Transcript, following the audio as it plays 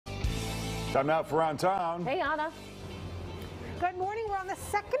Time out for On Town. Hey, Anna. Good morning. We're on the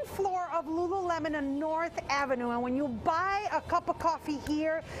second floor of Lululemon on North Avenue, and when you buy a cup of coffee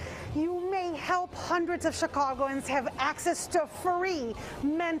here, you may help hundreds of Chicagoans have access to free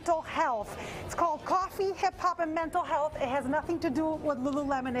mental health. It's called Coffee, Hip Hop, and Mental Health. It has nothing to do with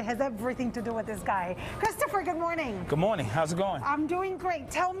Lululemon. It has everything to do with this guy. Christopher, good morning. Good morning. How's it going? I'm doing great.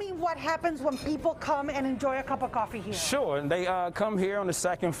 Tell me what happens when people come and enjoy a cup of coffee here. Sure. They come here on the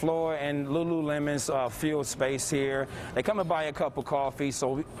second floor in Lululemon's field space here. They come and buy a cup of coffee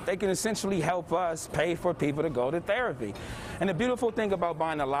so they can essentially help us pay for people to go to therapy. And the beautiful thing about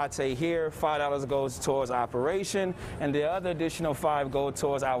buying a latte here, $5 goes towards operation, and the other additional $5 go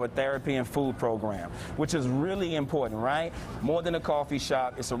towards our therapy and food program, which is really important, right? More than a coffee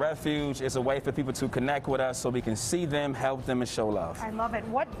shop, it's a refuge. It's a way for people to connect with us so we can see them, help them, and show love. I love it.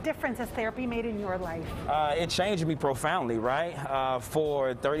 What difference has therapy made in your life? It changed me profoundly, right?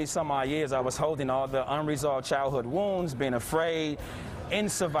 For 30-some-odd years, I was holding all the unresolved childhood wounds, being afraid, in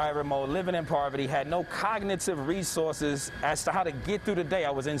survivor mode, living in poverty, had no cognitive resources as to how to get through the day. I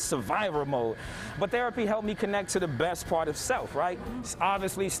was in survivor mode. But therapy helped me connect to the best part of self, right? It's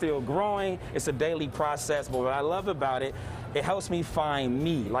obviously still growing. It's a daily process, but what I love about it, it helps me find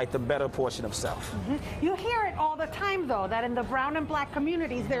me, like the better portion of self. You hear it all the time, though, that in the brown and black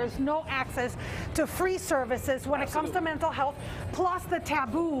communities, there is no access to free services when it comes to mental health, plus the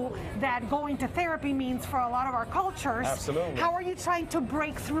taboo that going to therapy means for a lot of our cultures. Absolutely. How are you trying to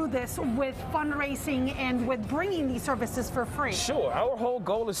break through this with fundraising and with bringing these services for free? Sure. Our whole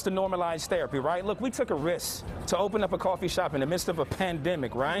goal is to normalize therapy, right? Look, we took a risk to open up a coffee shop in the midst of a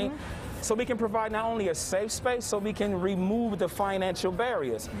pandemic, right? So we can provide not only a safe space, so we can remove the financial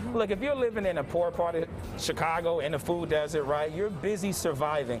barriers. Look, if you're living in a poor part of Chicago in the food desert, right, you're busy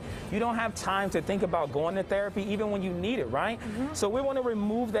surviving. You don't have time to think about going to therapy even when you need it, right? So we want to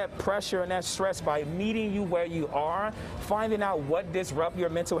remove that pressure and that stress by meeting you where you are, finding out what disrupts your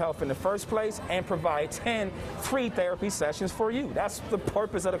mental health in the first place, and provide 10 free therapy sessions for you. That's the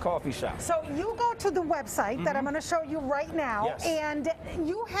purpose of the coffee shop. So you go to the website that I'm going to show you right now, Yes. and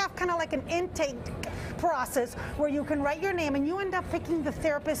you have kind of like an intake process where you can write your name and you end up picking the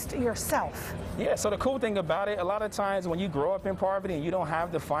therapist yourself. Yeah, so the cool thing about it, a lot of times when you grow up in poverty and you don't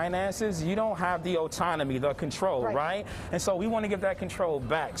have the finances, you don't have the autonomy, the control, right? And so we want to give that control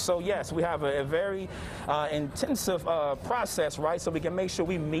back. So yes, we have a very intensive process, right? So we can make sure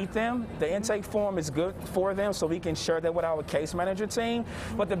we meet them. The intake form is good for them so we can share that with our case manager team.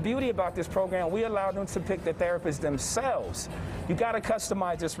 But the beauty about this program, we allow them to pick the therapist themselves. You got to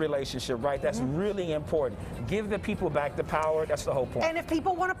customize this relationship, right? That's really important. Give the people back the power. That's the whole point. And if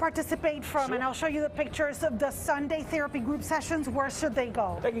people want to participate from, Sure. and I'll show you the pictures of the Sunday therapy group sessions, where should they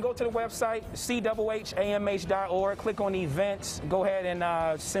go? They can go to the website, chhamh.org, click on events, go ahead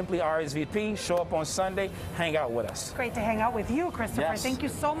and simply RSVP, show up on Sunday, hang out with us. Great to hang out with you, Christopher. Yes. Thank you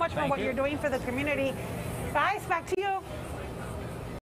so much for what you're doing for the community. Guys, back to you.